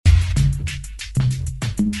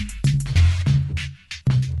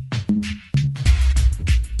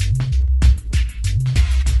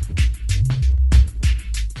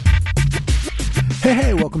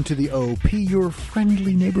Hey, welcome to TheOP, your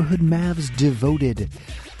friendly neighborhood Mavs devoted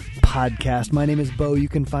podcast. My name is Bo. You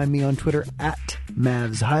can find me on Twitter at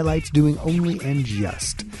Mavs Highlights, doing only and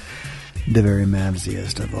just the very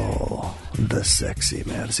Mavsiest of all the sexy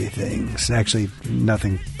Mavsy things. Actually,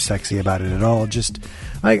 nothing sexy about it at all. Just,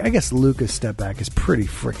 I guess Luka's step back is pretty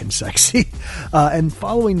freaking sexy. And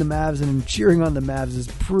following the Mavs and cheering on the Mavs is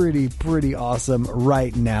pretty awesome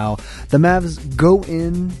right now. The Mavs go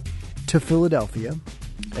in to Philadelphia,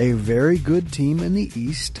 a very good team in the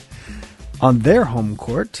East, on their home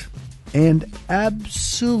court, and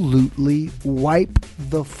absolutely wipe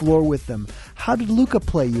the floor with them. How did Luka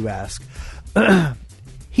play, you ask?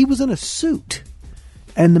 He was in a suit,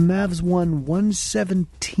 and the Mavs won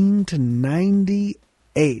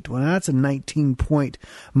 117-98. Well, that's a 19-point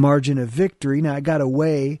margin of victory. Now, I got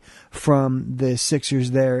away from the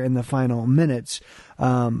Sixers there in the final minutes,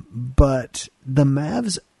 but the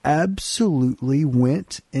Mavs absolutely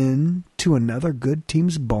went into another good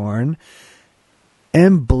team's barn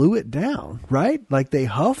and blew it down, right? Like they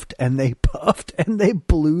huffed and they puffed and they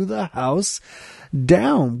blew the house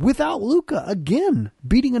down without Luka again,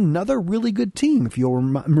 beating another really good team. If you'll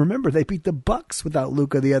remember, they beat the Bucks without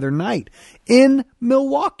Luka the other night in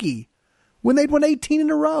Milwaukee when they'd won 18 in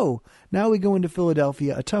a row. Now we go into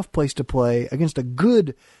Philadelphia, a tough place to play against a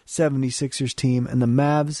good 76ers team, and the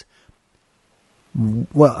Mavs,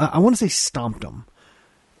 well, I want to say stomped them.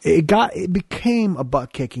 It became a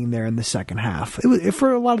butt kicking there in the second half.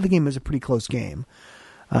 For a lot of the game, it was a pretty close game.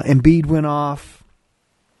 Embiid went off.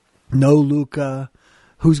 No Luka.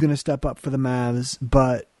 Who's going to step up for the Mavs?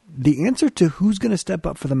 But the answer to who's going to step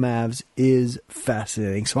up for the Mavs is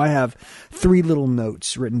fascinating. So I have three little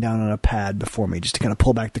notes written down on a pad before me, just to kind of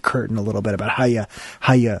pull back the curtain a little bit about how you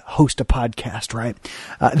host a podcast, right?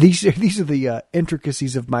 These are the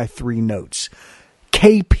intricacies of my three notes.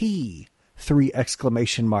 KP, 3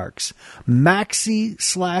 exclamation marks. Maxi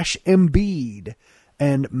 / Embiid,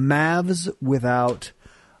 and Mavs without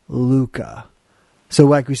Luka. So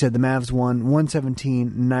like we said, the Mavs won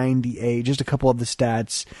 117-98. Just a couple of the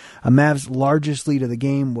stats. Mavs' largest lead of the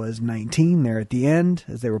game was 19 there at the end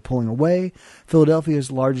as they were pulling away. Philadelphia's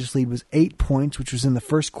largest lead was 8 points, which was in the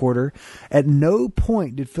first quarter. At no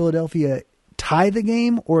point did Philadelphia tie the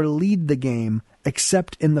game or lead the game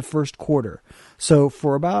except in the first quarter. So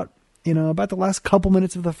for about the last couple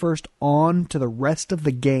minutes of the first on to the rest of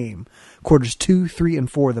the game, quarters 2, 3, and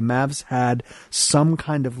 4, the Mavs had some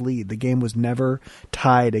kind of lead. The game was never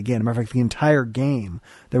tied again. As a matter of fact, the entire game,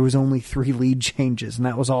 there was only 3 lead changes, and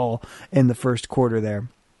that was all in the first quarter there.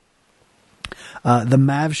 The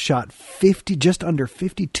Mavs shot just under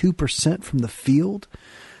 52% from the field,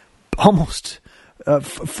 almost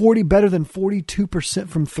 40 better than 42%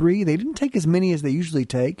 from 3. They didn't take as many as they usually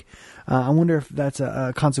take. I wonder if that's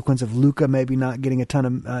a consequence of Luka maybe not getting a ton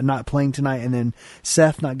of not playing tonight, and then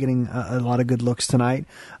Seth not getting a lot of good looks tonight.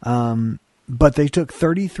 But they took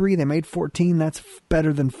 33. They made 14. That's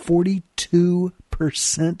better than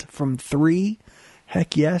 42% from 3.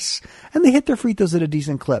 Heck yes. And they hit their free throws at a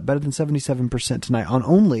decent clip, better than 77% tonight on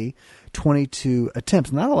only 22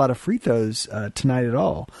 attempts. Not a lot of free throws tonight at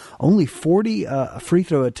all. Only 40 free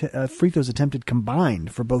throws attempted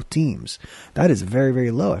combined for both teams. That is very,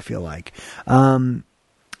 very low, I feel like.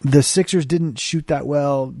 The Sixers didn't shoot that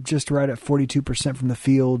well, just right at 42% from the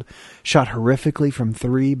field. Shot horrifically from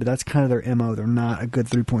 3, but that's kind of their MO. They're not a good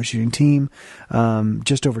three-point shooting team.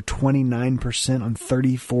 Just over 29% on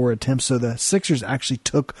 34 attempts. So the Sixers actually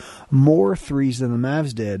took more threes than the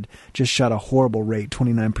Mavs did. Just shot a horrible rate,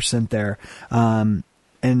 29% there. And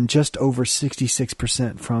just over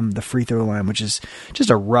 66% from the free throw line, which is just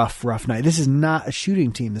a rough night. This is not a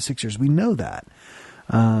shooting team, the Sixers. We know that.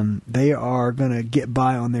 They are going to get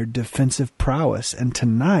by on their defensive prowess. And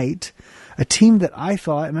tonight, a team that I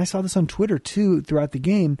thought, and I saw this on Twitter too throughout the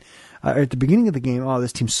game, at the beginning of the game, oh,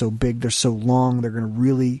 this team's so big, they're so long, they're going to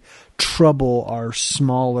really trouble our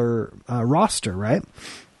smaller roster, right?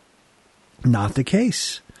 Not the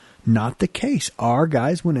case. Not the case. Our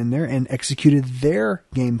guys went in there and executed their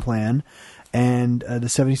game plan, and the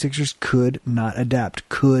 76ers could not adapt,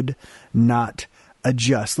 could not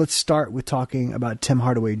adjust. Let's start with talking about Tim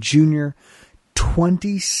Hardaway Jr.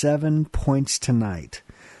 27 points tonight,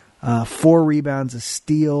 4 rebounds, a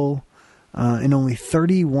steal, in only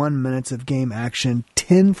 31 minutes of game action,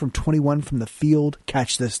 10 from 21 from the field.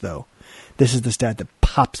 Catch this, though. This is the stat that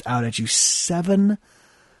pops out at you. 7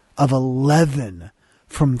 of 11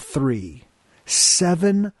 from 3.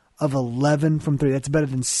 7 of 11 from 3. That's better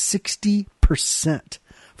than 60%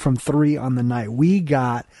 from 3 on the night. We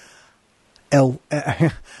got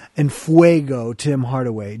and Fuego Tim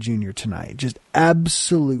Hardaway Jr. tonight. Just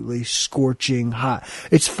absolutely scorching hot.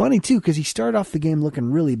 It's funny too, because he started off the game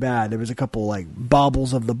looking really bad. There was a couple like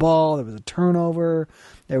bobbles of the ball. There was a turnover.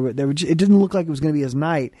 It didn't look like it was going to be his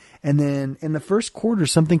night. And then in the first quarter,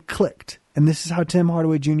 something clicked. And this is how Tim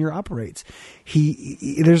Hardaway Jr. operates.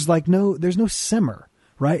 There's no simmer,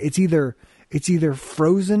 right? It's either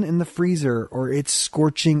frozen in the freezer or it's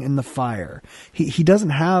scorching in the fire. He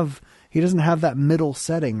doesn't have that middle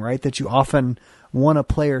setting, right, that you often want a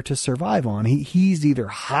player to survive on. He's either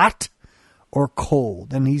hot or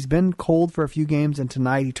cold, and he's been cold for a few games, and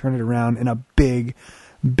tonight he turned it around in a big,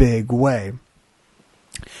 big way.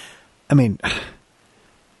 I mean,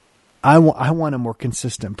 I want a more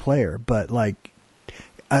consistent player, but like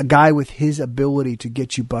a guy with his ability to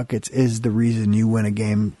get you buckets is the reason you win a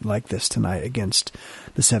game like this tonight against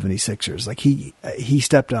the 76ers. Like he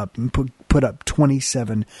stepped up and put up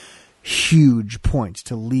 27 huge points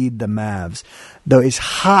to lead the Mavs. Though as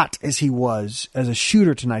hot as he was as a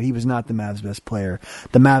shooter tonight, he was not the Mavs' best player.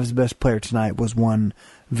 The Mavs' best player tonight was one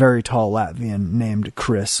very tall Latvian named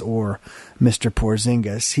Chris, or Mr.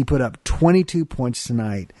 Porzingis. He put up 22 points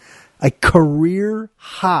tonight, a career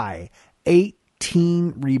high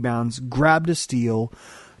 18 rebounds, grabbed a steal,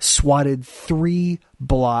 swatted 3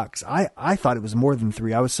 blocks. I thought it was more than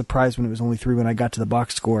 3. I was surprised when it was only 3 when I got to the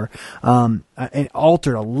box score. And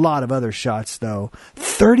altered a lot of other shots, though.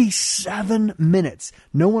 37 minutes.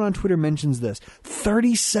 No one on Twitter mentions this.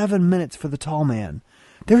 37 minutes for the tall man.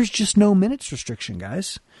 There's just no minutes restriction,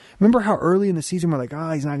 guys. Remember how early in the season we're like,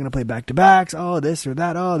 oh, he's not going to play back-to-backs. Oh, this or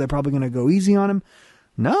that. Oh, they're probably going to go easy on him.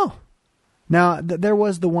 No. Now, there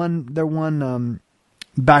was the one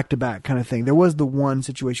back-to-back kind of thing. There was the one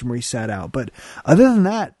situation where he sat out. But other than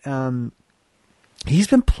that, he's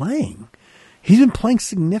been playing. He's been playing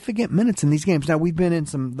significant minutes in these games. Now, we've been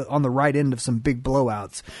on the right end of some big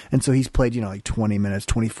blowouts. And so he's played, like 20 minutes,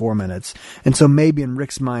 24 minutes. And so maybe in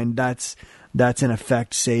Rick's mind, that's in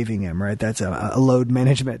effect saving him, right? That's a load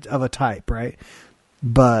management of a type, right?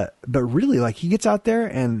 But really, like, he gets out there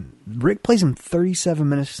and Rick plays him 37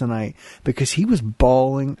 minutes tonight because he was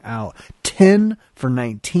balling out. 10 for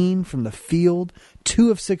 19 from the field, 2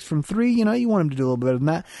 of 6 from 3. You want him to do a little better than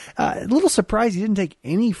that. A little surprised he didn't take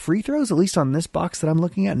any free throws, at least on this box that I'm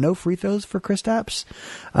looking at. No free throws for Kristaps.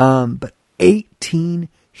 But 18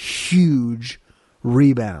 huge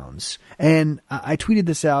rebounds. And I tweeted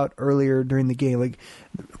this out earlier during the game. Like,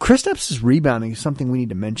 Kristaps' rebounding is something we need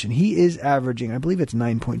to mention. He is averaging, I believe it's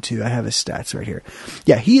 9.2. I have his stats right here.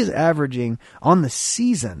 Yeah, he is averaging on the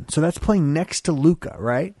season. So that's playing next to Luka,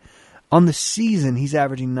 right? On the season, he's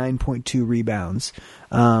averaging 9.2 rebounds.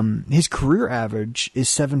 His career average is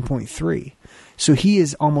 7.3. So he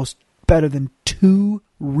is almost better than 2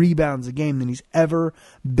 rebounds a game than he's ever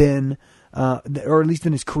been, or at least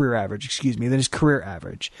than his career average, than his career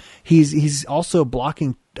average. He's also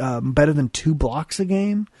blocking better than 2 blocks a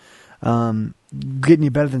game, getting you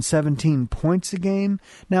better than 17 points a game.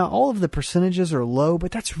 Now, all of the percentages are low,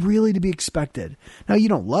 but that's really to be expected. Now, you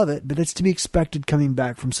don't love it, but it's to be expected coming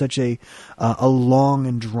back from such a long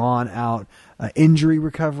and drawn out injury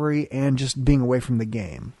recovery and just being away from the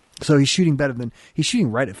game. So he's shooting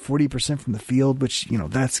right at 40% from the field, which,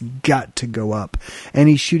 that's got to go up. And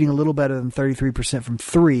he's shooting a little better than 33% from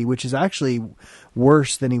 3, which is actually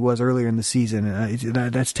worse than he was earlier in the season.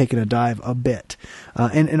 That's taken a dive a bit.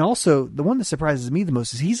 And also, the one that surprises me the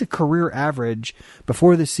most is he's a career average,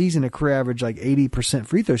 before this season, a career average like 80%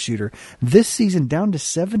 free throw shooter. This season down to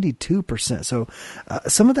 72%. So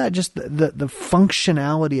some of that, just the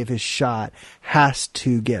functionality of his shot has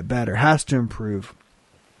to get better, has to improve.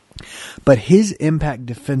 But his impact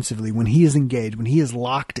defensively, when he is engaged, when he is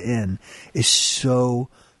locked in, is so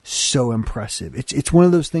impressive. It's one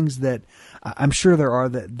of those things that I'm sure there are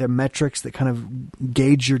the metrics that kind of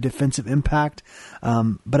gauge your defensive impact.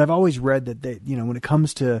 But I've always read that when it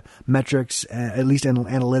comes to metrics, at least in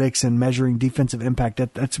analytics and measuring defensive impact,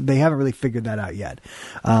 they haven't really figured that out yet.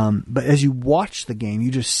 But as you watch the game, you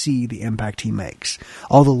just see the impact he makes,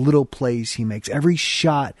 all the little plays he makes, every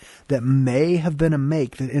shot that may have been a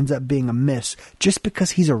make that ends up being a miss just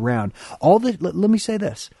because he's around. Let me say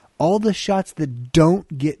this. All the shots that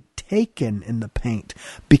don't get taken in the paint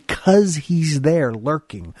because he's there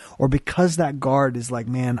lurking, or because that guard is like,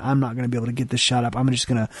 man, I'm not going to be able to get this shot up. I'm going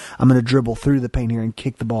to dribble through the paint here and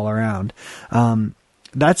kick the ball around.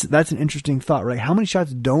 That's an interesting thought, right? How many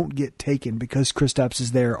shots don't get taken because Kristaps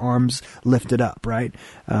is there, arms lifted up, right?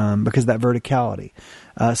 Because of that verticality.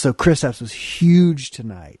 So Kristaps was huge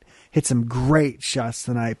tonight. Hit some great shots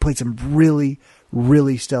tonight. Played some really,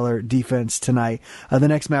 really stellar defense tonight. The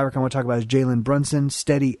next Maverick I want to talk about is Jalen Brunson.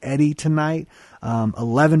 Steady Eddie tonight.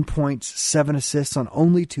 11 points, 7 assists on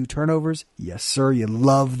only 2 turnovers. Yes, sir. You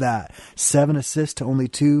love that. 7 assists to only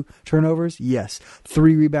 2 turnovers. Yes.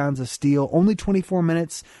 3 rebounds, a steal. Only 24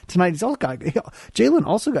 minutes tonight. Jalen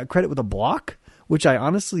also got credit with a block, which I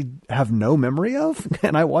honestly have no memory of,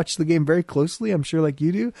 and I watched the game very closely, I'm sure like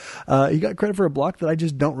you do. He got credit for a block that I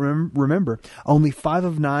just don't remember. Only 5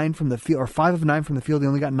 of 9 from the field, or 5 of 9 from the field. He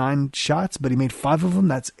only got 9 shots, but he made 5 of them.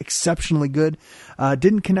 That's exceptionally good.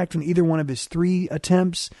 Didn't connect on either one of his 3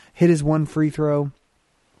 attempts, hit his 1 free throw,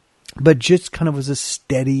 but just kind of was a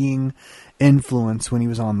steadying influence when he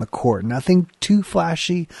was on the court. Nothing too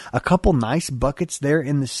flashy. A couple nice buckets there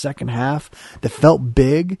in the second half that felt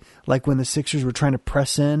big, like when the Sixers were trying to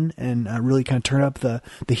press in and really kind of turn up the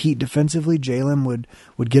heat defensively. Jalen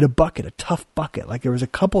would get a bucket, a tough bucket. Like there was a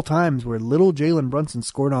couple times where little Jalen Brunson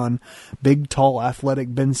scored on big, tall,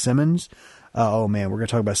 athletic Ben Simmons. Oh man, we're going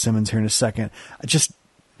to talk about Simmons here in a second. Just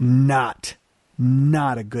not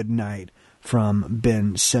a good night from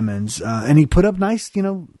Ben Simmons. And he put up nice,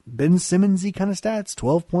 Ben Simmons-y kind of stats,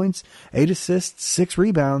 12 points, 8 assists, 6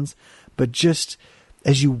 rebounds. But just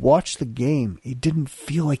as you watch the game, it didn't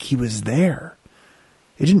feel like he was there.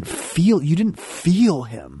 You didn't feel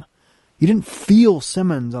him. You didn't feel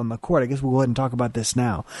Simmons on the court. I guess we'll go ahead and talk about this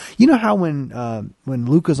now. You know how when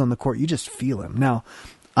Luka's on the court, you just feel him. Now,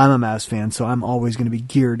 I'm a Mavs fan, so I'm always going to be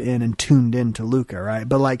geared in and tuned in to Luka, right?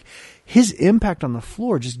 But like his impact on the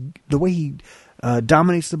floor, just the way he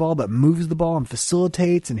dominates the ball, but moves the ball and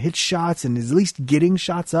facilitates and hits shots and is at least getting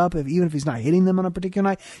shots up, even if he's not hitting them on a particular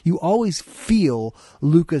night, you always feel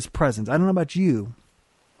Luka's presence. I don't know about you,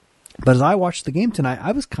 but as I watched the game tonight,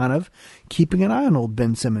 I was kind of keeping an eye on old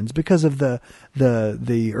Ben Simmons because of the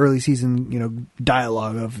early season,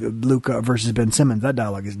 dialogue of Luka versus Ben Simmons. That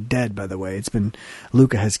dialogue is dead, by the way.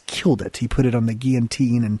 Luka has killed it. He put it on the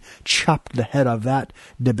guillotine and chopped the head of that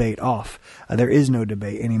debate off. There is no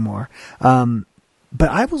debate anymore. But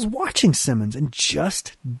I was watching Simmons and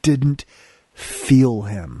just didn't feel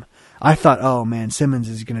him. I thought, oh man, Simmons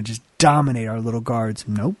is going to just dominate our little guards.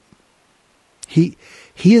 Nope. He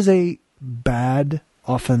is a bad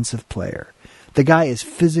offensive player. The guy is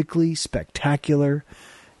physically spectacular.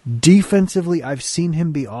 Defensively, I've seen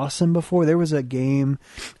him be awesome before. There was a game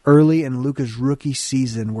early in Luka's rookie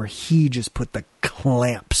season where he just put the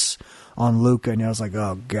clamps on Luka, and I was like,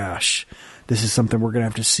 oh gosh, this is something we're going to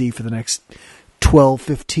have to see for the next 12,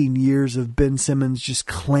 15 years of Ben Simmons just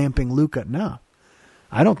clamping Luka. No,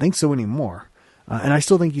 I don't think so anymore. And I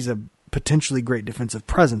still think he's a potentially great defensive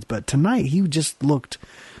presence, but tonight he just looked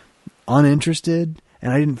uninterested,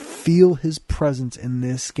 and I didn't feel his presence in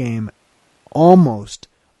this game almost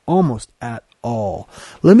at all.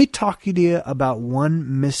 Let me talk to you about one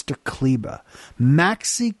Mr. Kleber.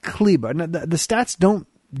 Maxi Kleber. Now, the stats don't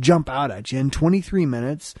jump out at you. In 23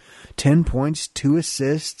 minutes, 10 points, 2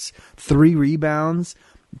 assists, 3 rebounds,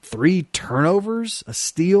 3 turnovers, a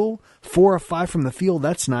steal, 4 of 5 from the field.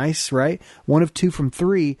 That's nice, right? 1 of 2 from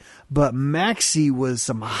 3. But Maxi was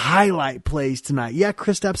some highlight plays tonight. Yeah,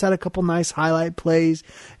 Kristaps had a couple nice highlight plays.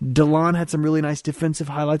 DeLon had some really nice defensive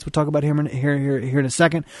highlights. We'll talk about him here in a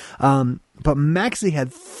second. But Maxi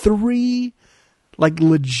had 3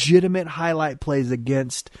 legitimate highlight plays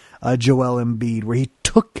against Joel Embiid, where he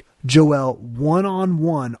took Joel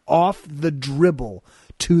one-on-one off the dribble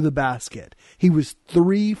to the basket. He was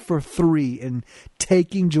 3 for 3 in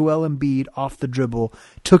taking Joel Embiid off the dribble,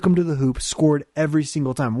 took him to the hoop, scored every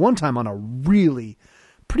single time. One time on a really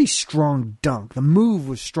pretty strong dunk. The move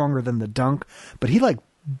was stronger than the dunk, but he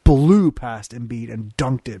blew past Embiid and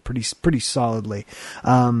dunked it pretty solidly.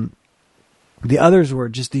 The others were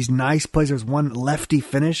just these nice plays. There was one lefty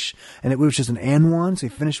finish, and it was just an and one. So he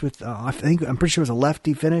finished with, I'm pretty sure it was a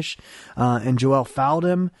lefty finish, and Joel fouled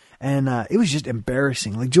him, and it was just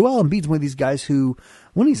embarrassing. Like Joel Embiid's one of these guys who,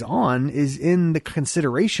 when he's on, is in the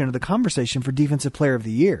consideration of the conversation for Defensive Player of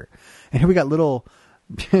the Year. And here we got little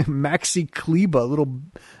Maxi Kleber, little,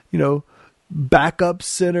 backup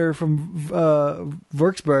center from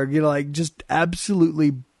Würzburg, just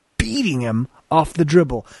absolutely beating him off the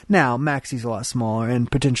dribble. Now, Maxi's a lot smaller and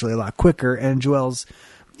potentially a lot quicker, and Joel's,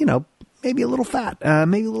 maybe a little fat,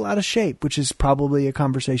 maybe a little out of shape, which is probably a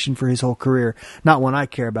conversation for his whole career. Not one I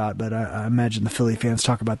care about, but I imagine the Philly fans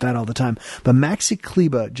talk about that all the time. But Maxi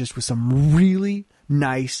Kleber just with some really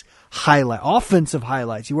nice offensive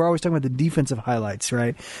highlights. You were always talking about the defensive highlights,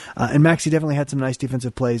 right? And Maxi definitely had some nice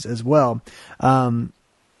defensive plays as well.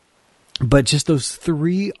 But just those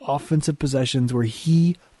 3 offensive possessions where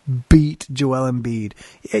he beat Joel Embiid.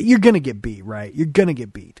 You're going to get beat, right? You're going to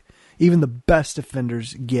get beat. Even the best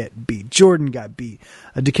defenders get beat. Jordan got beat.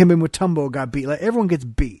 Dikembe Mutombo got beat. Like, everyone gets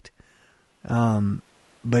beat.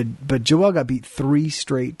 But Joel got beat 3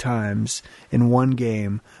 straight times in one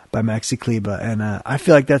game by Maxi Kleber, and I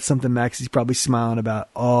feel like that's something Maxi's probably smiling about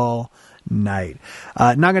all night.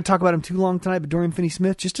 Not going to talk about him too long tonight, but Dorian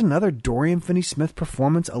Finney-Smith, just another Dorian Finney-Smith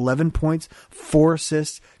performance. 11 points, 4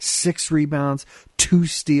 assists, 6 rebounds, 2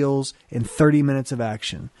 steals in 30 minutes of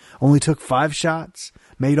action. Only took 5 shots,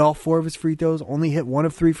 made all 4 of his free throws, only hit 1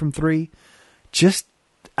 of 3 from 3. Just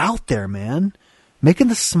out there, man. Making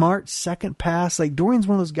the smart second pass. Like, Dorian's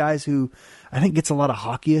one of those guys who I think gets a lot of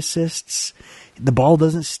hockey assists. The ball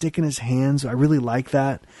doesn't stick in his hands. I really like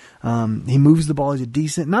that. He moves the ball. He's a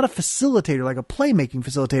decent, not a facilitator, like a playmaking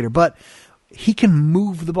facilitator, but he can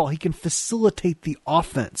move the ball. He can facilitate the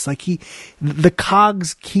offense. Like, the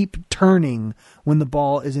cogs keep turning when the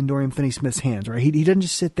ball is in Dorian Finney-Smith's hands, right? He doesn't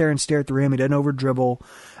just sit there and stare at the rim. He doesn't over dribble.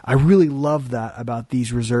 I really love that about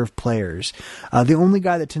these reserve players. The only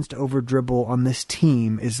guy that tends to over dribble on this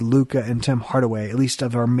team is Luka and Tim Hardaway, at least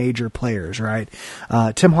of our major players, right?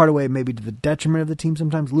 Tim Hardaway may be to the detriment of the team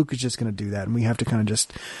sometimes. Luka's just going to do that, and we have to kind of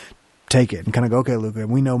just take it and kind of go, okay, Luka,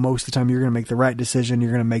 we know most of the time you're going to make the right decision.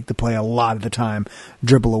 You're going to make the play a lot of the time.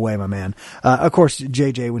 Dribble away, my man. Of course,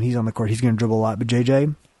 JJ, when he's on the court, he's going to dribble a lot, but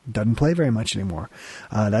JJ doesn't play very much anymore.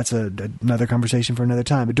 That's another conversation for another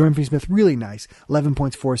time. But Dorian Finney-Smith, really nice. 11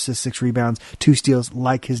 points, 4 assists, 6 rebounds, 2 steals.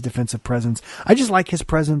 Like his defensive presence. I just like his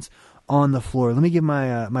presence on the floor. Let me give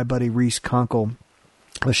my my buddy Reese Conkle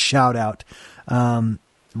a shout out.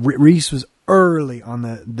 Reese was early on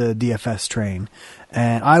the DFS train,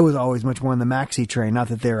 and I was always much more on the Maxi train. Not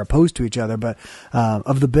that they're opposed to each other, but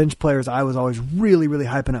of the bench players, I was always really, really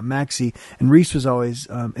hyping up Maxi, and Reese was always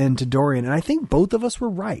into Dorian, and I think both of us were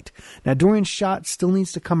right. Now, Dorian's shot still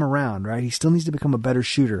needs to come around, right? He still needs to become a better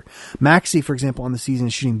shooter. Maxi, for example, on the season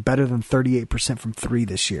is shooting better than 38% from 3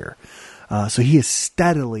 this year. So he has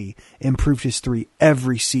steadily improved his 3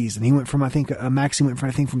 every season. He went from, Maxi went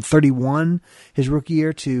from 31 his rookie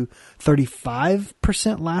year to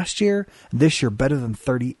 35% last year. This year, better than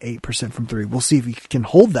 38% from 3. We'll see if he can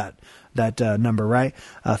hold that number, right,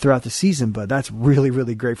 throughout the season. But that's really,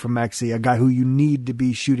 really great from Maxi, a guy who you need to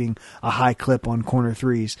be shooting a high clip on corner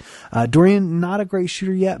threes. Dorian, not a great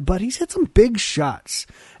shooter yet, but he's hit some big shots,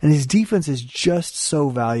 and his defense is just so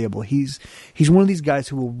valuable. He's one of these guys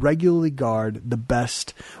who will regularly guard the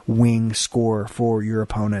best wing scorer for your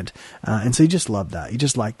opponent. And so you just love that. You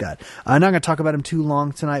just like that. I'm not going to talk about him too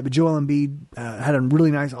long tonight, but Joel Embiid had a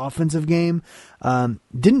really nice offensive game.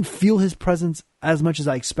 Didn't feel his presence as much as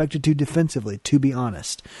I expected to defensively, to be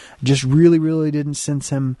honest. Just really, really didn't sense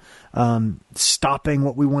him stopping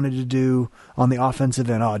what we wanted to do on the offensive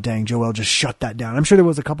end. Oh, dang, Joel just shut that down. I'm sure there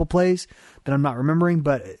was a couple plays that I'm not remembering,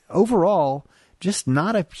 but overall, just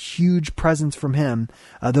not a huge presence from him,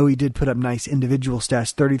 though he did put up nice individual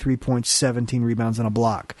stats, 33 points, 17 rebounds, and a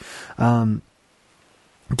block. DeLon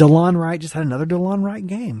Wright just had another DeLon Wright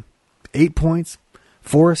game. 8 points,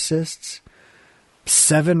 4 assists,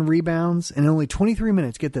 7 rebounds, and in only 23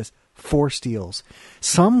 minutes, get this, 4 steals.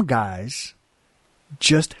 Some guys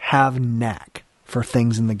just have knack for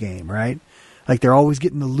things in the game, right? Like, they're always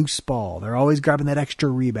getting the loose ball. They're always grabbing that extra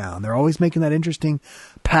rebound. They're always making that interesting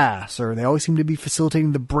pass, or they always seem to be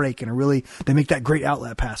facilitating the break, and they make that great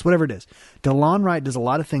outlet pass, whatever it is. DeLon Wright does a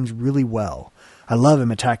lot of things really well. I love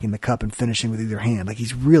him attacking the cup and finishing with either hand. Like,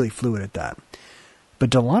 he's really fluid at that.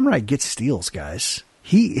 But DeLon Wright gets steals, guys.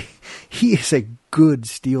 He is a good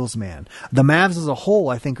steals man. The Mavs as a whole,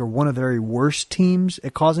 I think, are one of the very worst teams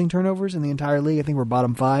at causing turnovers in the entire league. I think we're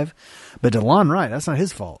bottom 5. But DeLon Wright, that's not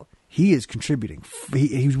his fault. He is contributing.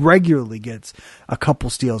 He regularly gets a couple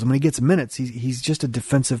steals. And when he gets minutes, he's just a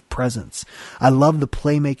defensive presence. I love the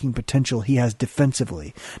playmaking potential he has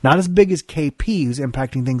defensively. Not as big as KP, who's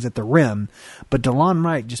impacting things at the rim, but DeLon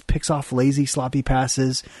Wright just picks off lazy, sloppy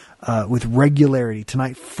passes with regularity.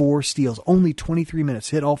 Tonight, 4 steals, only 23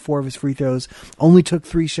 minutes, hit all 4 of his free throws, only took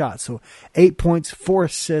 3 shots. So 8 points, 4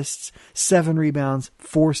 assists, 7 rebounds,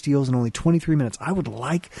 4 steals in only 23 minutes. I would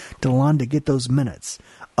like DeLon to get those minutes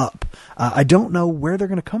up. I don't know where they're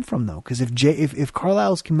going to come from, though, because if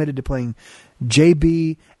Carlisle's committed to playing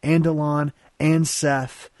JB and DeLon and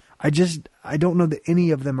Seth, I don't know that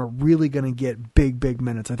any of them are really going to get big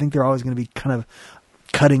minutes. I think they're always going to be kind of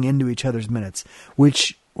cutting into each other's minutes,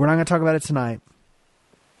 which we're not going to talk about it tonight.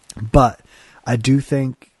 But I do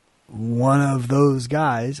think one of those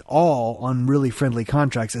guys, all on really friendly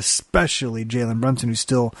contracts, especially Jalen Brunson, who's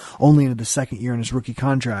still only into the second year in his rookie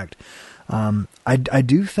contract, I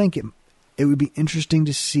do think it would be interesting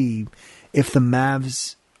to see if the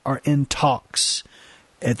Mavs are in talks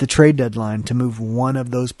at the trade deadline to move one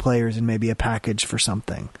of those players in maybe a package for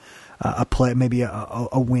something, maybe a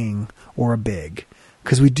wing or a big,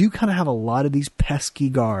 because we do kind of have a lot of these pesky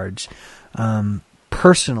guards.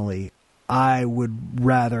 Personally, I would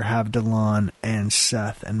rather have DeLon and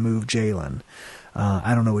Seth and move Jalen.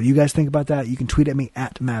 I don't know what you guys think about that. You can tweet at me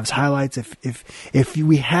at Mavs Highlights. If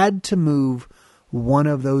we had to move one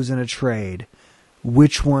of those in a trade,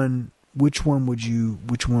 which one would you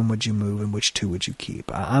move and which two would you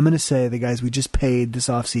keep? I'm going to say the guys we just paid this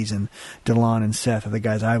offseason, DeLon and Seth, are the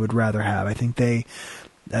guys I would rather have. I think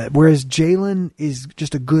whereas Jalen is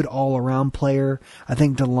just a good all-around player, I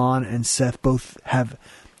think DeLon and Seth both have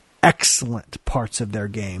excellent parts of their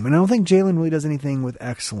game. And I don't think Jalen really does anything with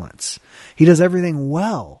excellence. He does everything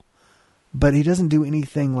well, but he doesn't do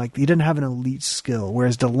anything he doesn't have an elite skill.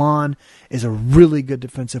 Whereas DeLon is a really good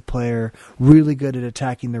defensive player, really good at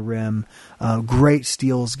attacking the rim, great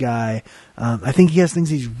steals guy. I think he has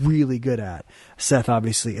things he's really good at. Seth,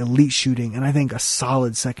 obviously, elite shooting, and I think a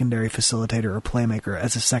solid secondary facilitator or playmaker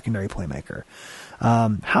as a secondary playmaker.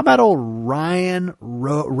 How about old Ryan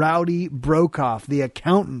Rowdy Brokoff, the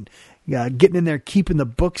accountant, getting in there, keeping the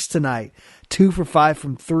books tonight? 2 for 5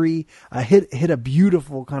 from 3. Hit a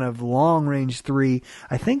beautiful kind of long range 3.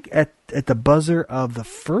 I think at the buzzer of the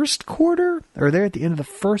first quarter, or there at the end of the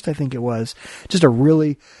first, I think it was. Just a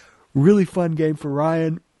really, really fun game for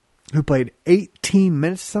Ryan, who played 18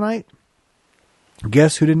 minutes tonight.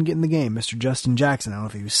 Guess who didn't get in the game? Mr. Justin Jackson. I don't know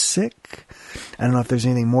if he was sick. I don't know if there's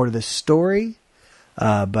anything more to this story.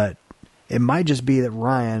 But it might just be that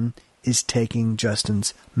Ryan is taking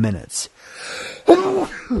Justin's minutes.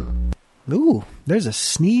 Ooh, there's a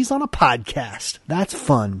sneeze on a podcast. That's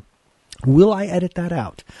fun. Will I edit that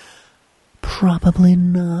out? Probably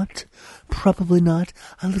not. Probably not.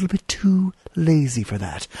 A little bit too lazy for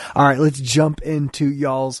that. All right, let's jump into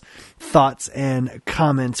y'all's thoughts and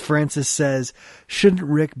comments. Francis says, shouldn't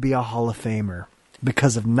Rick be a Hall of Famer?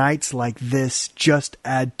 Because of nights like this, just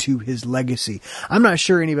add to his legacy. I'm not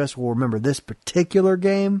sure any of us will remember this particular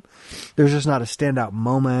game. There's just not a standout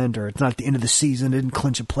moment, or it's not at the end of the season, didn't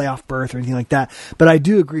clinch a playoff berth or anything like that. But I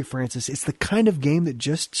do agree, Francis, it's the kind of game that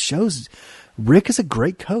just shows Rick is a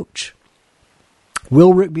great coach.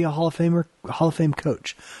 Will Rick be a Hall of Fame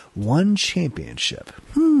coach? 1 championship.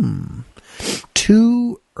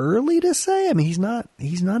 Too early to say? I mean, he's not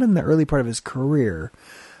in the early part of his career.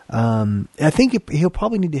 I think he'll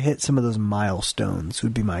probably need to hit some of those milestones,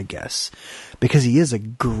 would be my guess, because he is a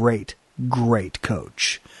great, great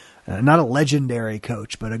coach. Not a legendary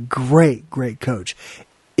coach, but a great, great coach.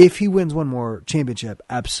 If he wins one more championship,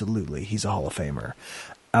 absolutely, he's a Hall of Famer.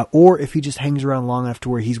 Or if he just hangs around long enough to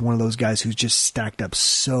where he's one of those guys who's just stacked up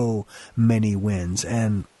so many wins.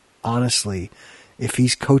 And honestly, if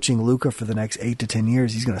he's coaching Luka for the next 8 to 10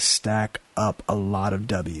 years, he's going to stack up a lot of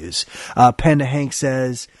W's. Panda Hank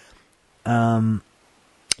says,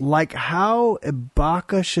 like how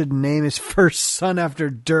Ibaka should name his first son after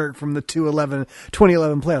Dirk from the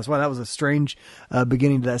 2011 playoffs. Wow, that was a strange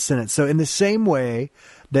beginning to that sentence. So in the same way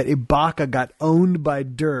that Ibaka got owned by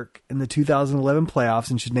Dirk in the 2011 playoffs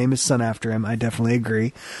and should name his son after him, I definitely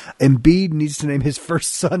agree. Embiid needs to name his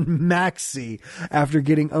first son Maxi after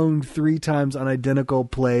getting owned 3 times on identical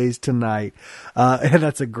plays tonight. And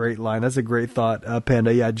that's a great line. That's a great thought,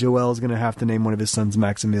 Panda. Yeah, Joel's going to have to name one of his sons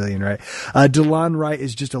Maximilian, right? DeLon Wright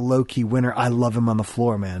is just a low-key winner. I love him on the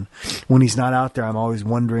floor, man. When he's not out there, I'm always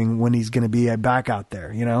wondering when he's going to be back out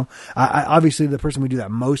there, you know? I obviously, the person we do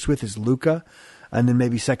that most with is Luka. And then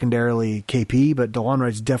maybe secondarily KP, but DeLon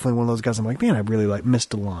Wright's definitely one of those guys I'm like, man, I really miss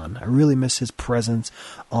DeLon. I really miss his presence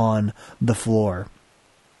on the floor.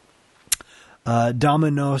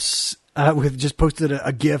 Domino's with just posted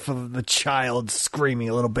a gif of the child screaming,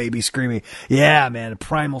 a little baby screaming. Yeah, man, a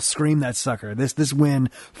primal scream, that sucker. This win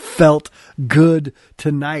felt good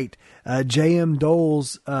tonight. JM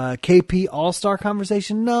Dole's KP All-Star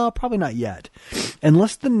conversation? No, probably not yet.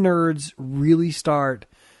 Unless the nerds really start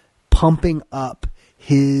pumping up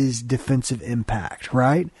his defensive impact,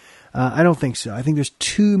 right? I don't think so. I think there's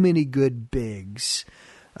too many good bigs.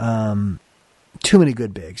 Yeah,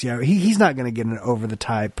 he's not going to get over the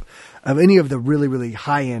type of any of the really, really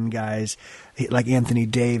high-end guys like Anthony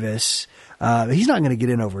Davis. He's not going to get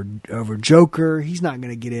in over Joker. He's not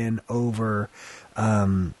going to get in over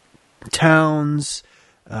Towns.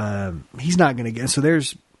 He's not going to get... So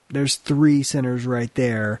there's 3 centers right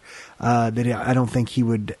there that I don't think he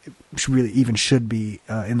should be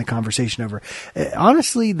in the conversation over.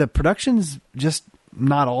 Honestly, the production's just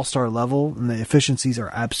not all-star level, and the efficiencies are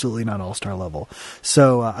absolutely not all-star level.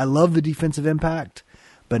 So I love the defensive impact,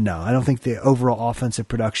 but no, I don't think the overall offensive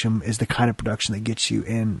production is the kind of production that gets you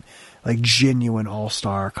in like genuine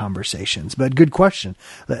all-star conversations. But good question.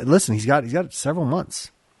 Listen, he's got several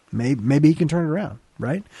months. Maybe he can turn it around,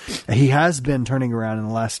 right? He has been turning around in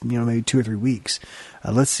the last, maybe 2 or 3 weeks.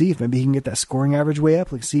 Let's see if maybe he can get that scoring average way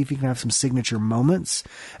up. Let's see if he can have some signature moments.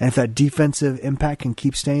 And if that defensive impact can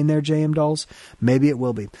keep staying there, JM Dolls, maybe it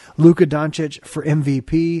will be. Luka Doncic for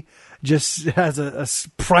MVP just has a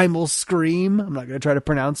primal scream. I'm not going to try to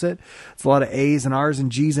pronounce it. It's a lot of A's and R's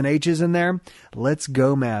and G's and H's in there. Let's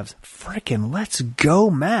go, Mavs. Frickin' let's go,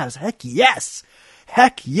 Mavs. Heck yes.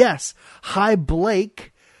 Heck yes. Hi,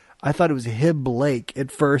 Blake. I thought it was Hib Blake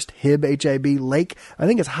at first. Hib, H-I-B, Lake. I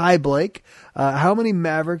think it's Hi Blake. How many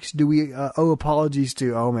Mavericks do we owe apologies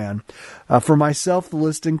to? Oh, man. For myself, the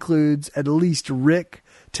list includes at least Rick,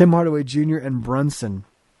 Tim Hardaway Jr., and Brunson.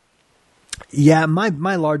 Yeah, my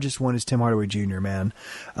largest one is Tim Hardaway Jr., man.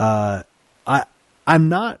 I'm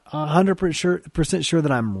not 100% sure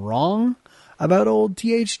that I'm wrong about old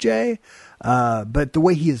THJ, but the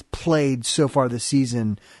way he has played so far this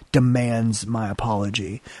season demands my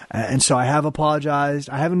apology. And so I have apologized.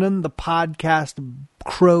 I haven't done the podcast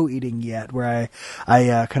crow eating yet, where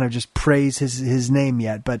I kind of just praise his name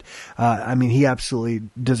yet. But, he absolutely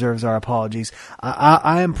deserves our apologies.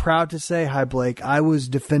 I am proud to say, hi, Blake, I was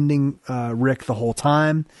defending Rick the whole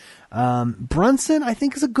time. Brunson, I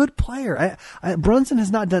think, is a good player. Brunson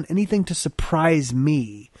has not done anything to surprise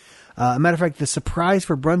me. A matter of fact, the surprise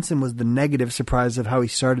for Brunson was the negative surprise of how he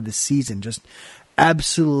started the season. Just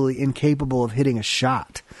absolutely incapable of hitting a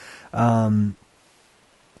shot.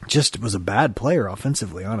 Just was a bad player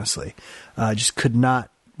offensively, honestly. Just could not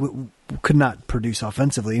produce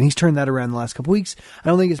offensively. And he's turned that around the last couple weeks. I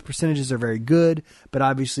don't think his percentages are very good, but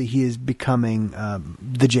obviously he is becoming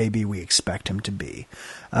the JB we expect him to be.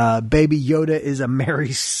 Baby Yoda is a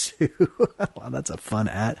Mary Sue. Wow, that's a fun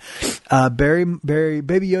at. Baby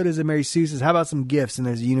Yoda is a Mary Sue says, how about some gifts? And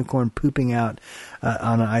there's a unicorn pooping out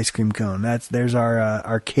on an ice cream cone. There's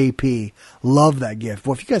our KP. Love that gift.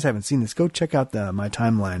 Well, if you guys haven't seen this, go check out my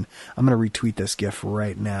timeline. I'm going to retweet this gift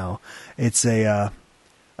right now. It's a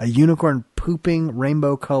unicorn pooping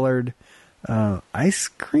rainbow colored ice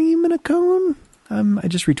cream in a cone. I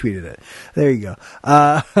just retweeted it. There you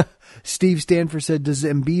go. Steve Stanford said, does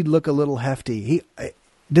Embiid look a little hefty?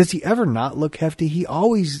 Does he ever not look hefty? He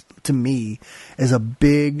always, to me, is a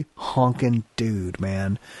big honking dude,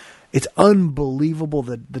 man. It's unbelievable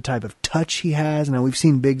the type of touch he has. Now, we've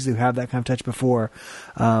seen bigs who have that kind of touch before.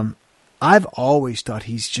 I've always thought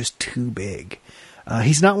he's just too big.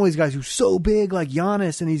 He's not one of these guys who's so big like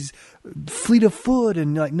Giannis and he's fleet of foot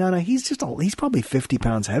and like, no, he's probably 50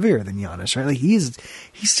 pounds heavier than Giannis, right? Like he's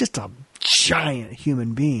just a giant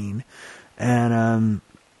human being. And,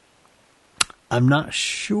 I'm not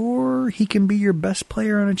sure he can be your best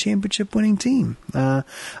player on a championship winning team. I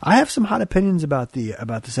have some hot opinions about the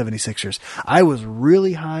 76ers. I was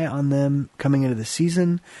really high on them coming into the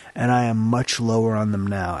season, and I am much lower on them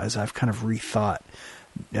now as I've kind of rethought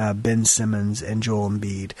Ben Simmons and Joel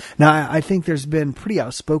Embiid. Now, I think there's been pretty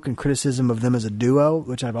outspoken criticism of them as a duo,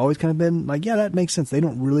 which I've always kind of been like, yeah, that makes sense. They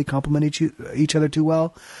don't really complement each other too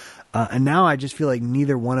well. And now I just feel like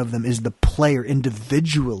neither one of them is the player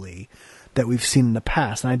individually that we've seen in the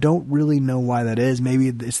past. And I don't really know why that is. Maybe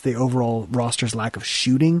it's the overall roster's lack of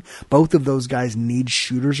shooting. Both of those guys need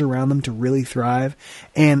shooters around them to really thrive.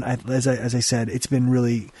 And as I said, it's been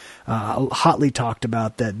really hotly talked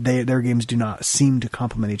about that their games do not seem to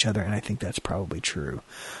complement each other. And I think that's probably true.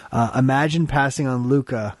 Imagine passing on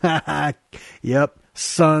Luka. Yep.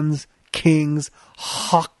 Suns, Kings,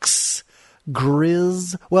 Hawks,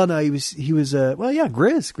 Grizz. Well, no, he was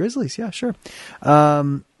Grizz. Grizzlies. Yeah, sure.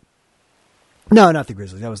 No, not the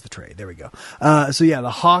Grizzlies. That was the trade. There we go. The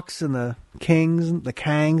Hawks and the Kings, the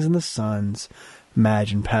Kangs and the Suns.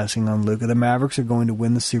 Imagine passing on Luka. The Mavericks are going to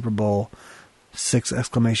win the Super Bowl. 6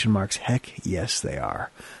 exclamation marks. Heck, yes, they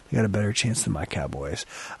are. They got a better chance than my Cowboys.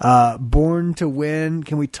 Born to win.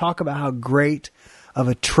 Can we talk about how great of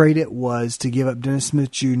a trade it was to give up Dennis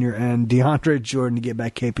Smith Jr. and DeAndre Jordan to get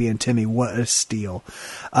back KP and Timmy? What a steal.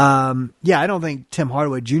 I don't think Tim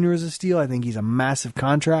Hardaway Jr. is a steal. I think he's a massive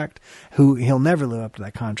contract he'll never live up to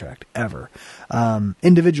that contract ever.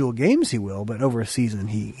 Individual games he will, but over a season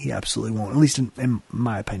he absolutely won't, at least in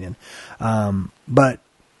my opinion. But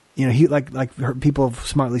he like people have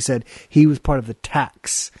smartly said, he was part of the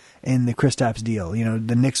tax in the Kristaps deal.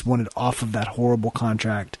 The Knicks wanted off of that horrible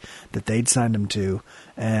contract that they'd signed him to,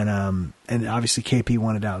 and obviously KP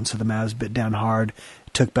wanted out, and so the Mavs bit down hard,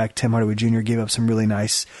 took back Tim Hardaway Jr., gave up some really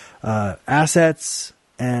nice assets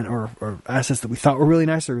or assets that we thought were really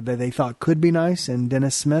nice or that they thought could be nice, and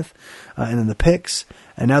Dennis Smith, and then the picks,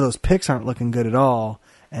 and now those picks aren't looking good at all.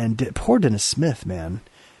 And poor Dennis Smith, man.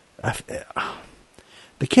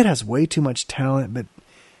 the kid has way too much talent, but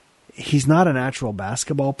he's not a natural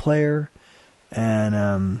basketball player, and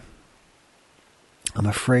I'm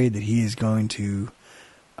afraid that he's going to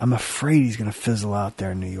fizzle out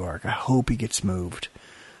there in New York. I hope he gets moved.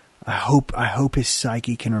 I hope his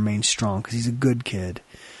psyche can remain strong because he's a good kid.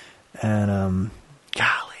 And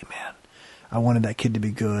golly, man, I wanted that kid to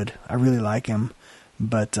be good. I really like him,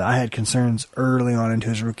 but I had concerns early on into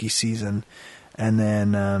his rookie season, and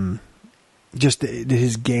then just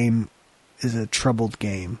his game is a troubled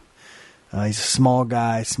game. He's a small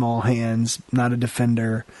guy, small hands, not a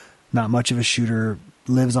defender, not much of a shooter,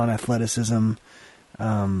 lives on athleticism.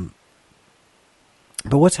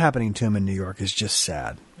 But what's happening to him in New York is just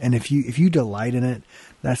sad. And if you delight in it,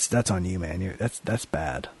 that's on you, man. That's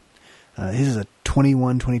bad. This is a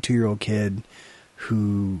 21, 22-year-old kid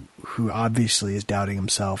who obviously is doubting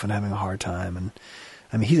himself and having a hard time. And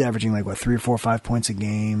I mean, he's averaging 3 or 4 or 5 points a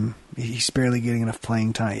game. He's barely getting enough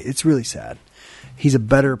playing time. It's really sad. He's a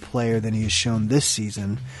better player than he has shown this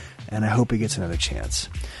season, and I hope he gets another chance.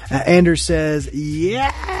 Anders says,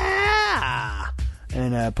 yeah!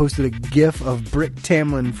 And posted a gif of Brick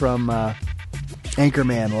Tamlin from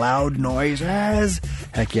Anchorman, Loud Noises.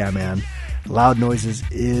 Heck yeah, man. Loud Noises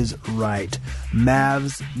is right.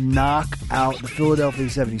 Mavs knock out the Philadelphia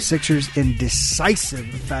 76ers in decisive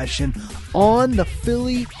fashion on the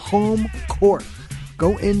Philly home court.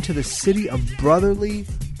 Go into the city of brotherly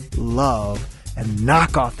love and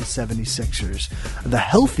knock off the 76ers. The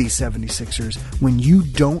healthy 76ers when you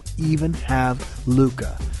don't even have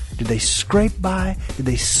Luka. Did they scrape by? Did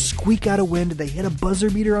they squeak out a win? Did they hit a buzzer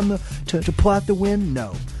beater on to pull out the win?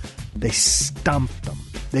 No. They stomped them.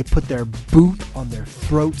 They put their boot on their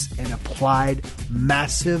throats and applied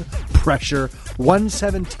massive pressure.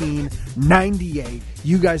 117-98.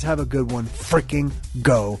 You guys have a good one. Freaking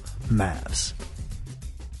go, Mavs.